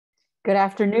Good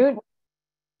afternoon.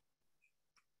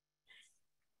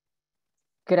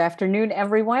 Good afternoon,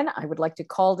 everyone. I would like to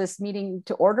call this meeting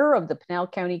to order of the Pinal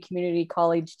County Community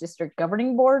College District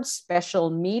Governing Board special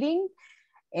meeting.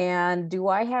 And do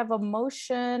I have a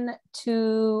motion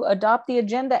to adopt the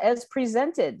agenda as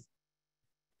presented?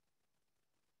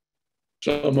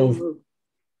 So move.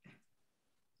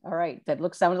 All right, that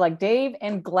sounded like Dave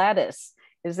and Gladys.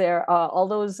 Is there all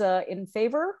those in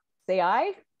favor? Say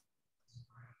aye.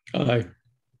 Aye.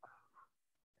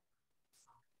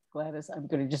 Gladys, I'm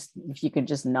going to if you could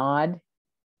just nod.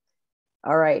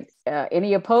 All right,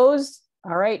 any opposed?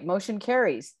 All right, motion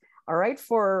carries. All right,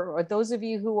 for those of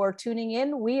you who are tuning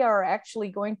in, we are actually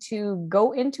going to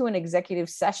go into an executive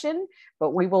session,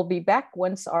 but we will be back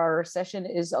once our session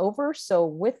is over. So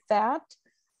with that,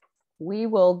 we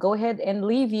will go ahead and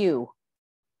leave you.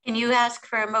 Can you ask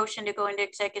for a motion to go into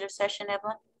executive session,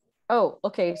 Evelyn? Oh,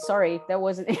 okay, sorry, that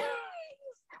wasn't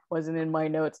wasn't in my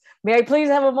notes. May I please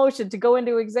have a motion to go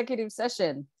into executive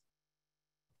session?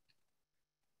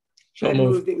 So I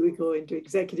move. move that we go into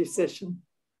executive session.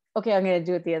 Okay, I'm going to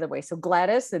do it the other way. So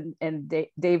Gladys and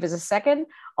Dave is a second.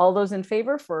 All those in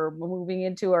favor for moving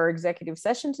into our executive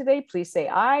session today, please say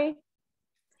aye.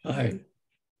 Aye.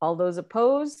 All those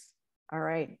opposed? All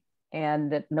right.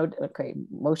 And no, okay,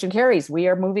 motion carries. We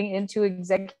are moving into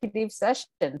executive session.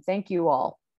 Thank you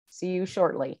all. See you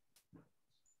shortly.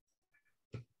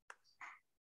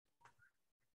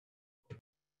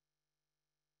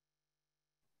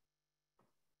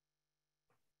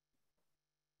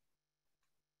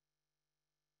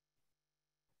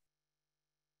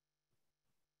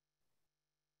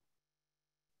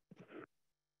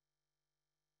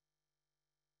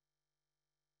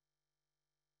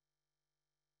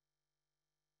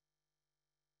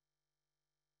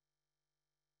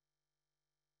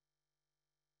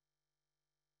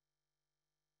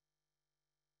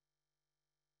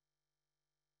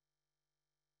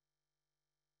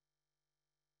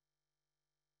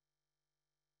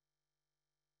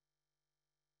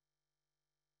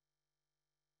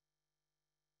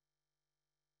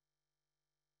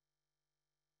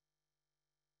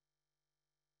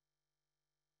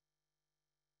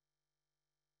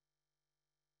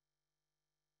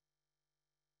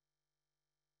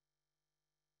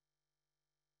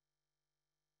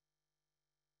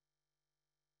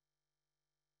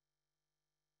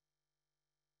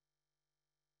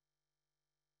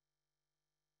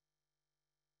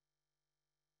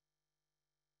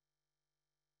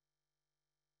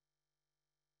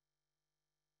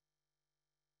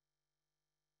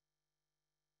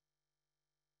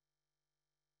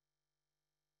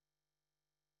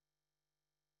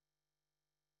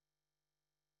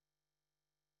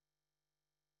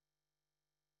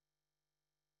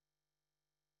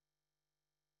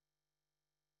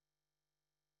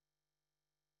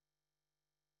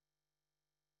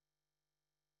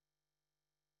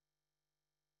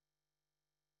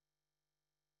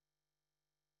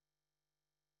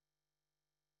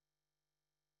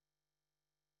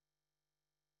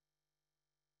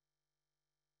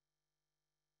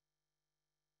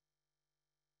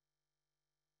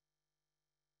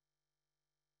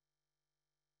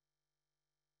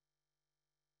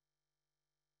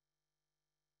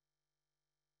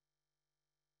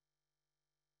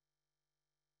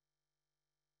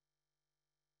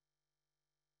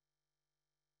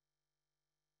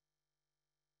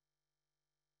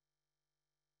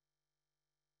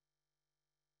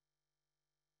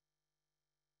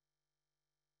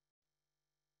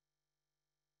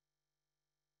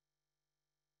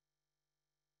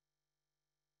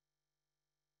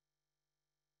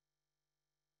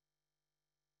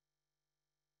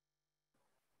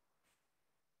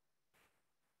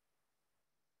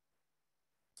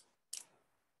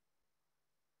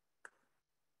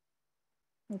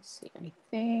 Let's see, I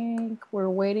think we're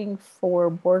waiting for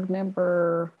board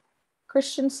member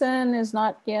Christensen is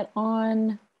not yet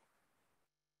on.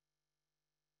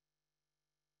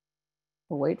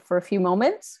 We'll wait for a few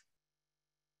moments.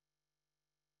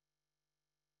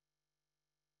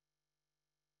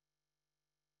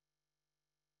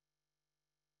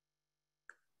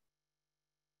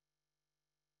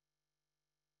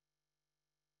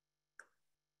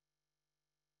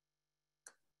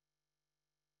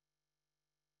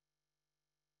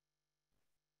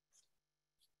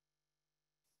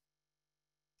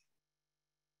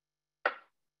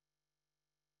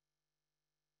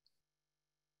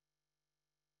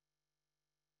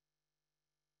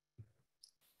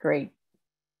 Great.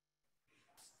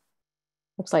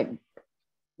 Looks like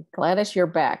Gladys, you're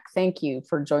back. Thank you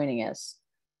for joining us.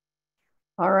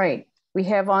 All right. We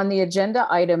have on the agenda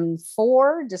item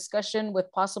 4, discussion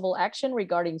with possible action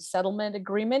regarding settlement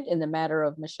agreement in the matter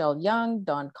of Michelle Young,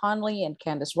 Don Conley, and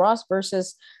Candace Ross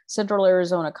versus Central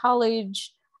Arizona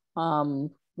College,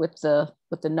 with the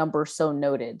number so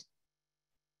noted.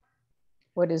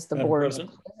 What is the Madam board?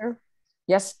 President?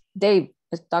 Yes, Dave,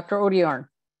 Dr. Odiorn.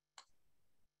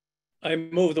 I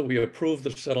move that we approve the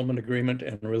settlement agreement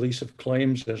and release of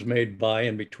claims as made by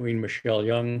and between Michelle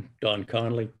Young, Don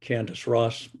Conley, Candace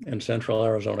Ross, and Central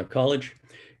Arizona College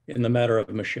in the matter of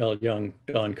Michelle Young,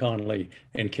 Don Conley,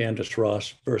 and Candace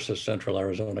Ross versus Central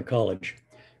Arizona College.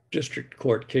 District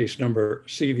Court case number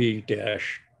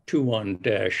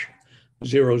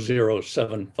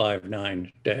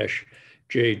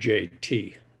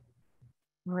CV-21-00759-JJT.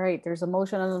 All right, there's a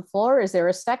motion on the floor. Is there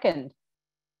a second?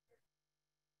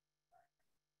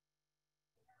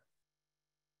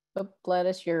 Oh,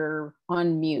 Gladys, you're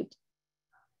on mute.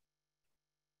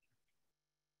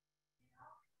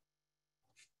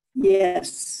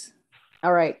 Yes.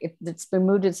 All right, it's been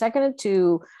moved and seconded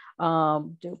to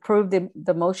approve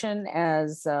the motion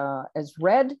as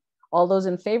read. All those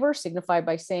in favor signify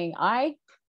by saying aye.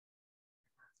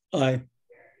 Aye.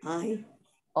 Aye.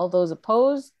 All those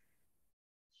opposed?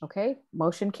 Okay,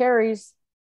 motion carries.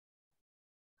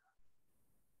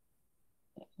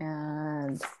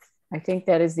 And I think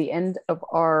that is the end of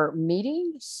our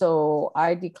meeting. So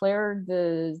I declare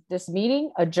this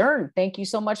meeting adjourned. Thank you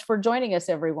so much for joining us,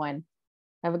 everyone.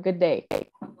 Have a good day.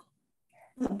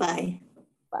 Bye-bye.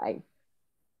 Bye.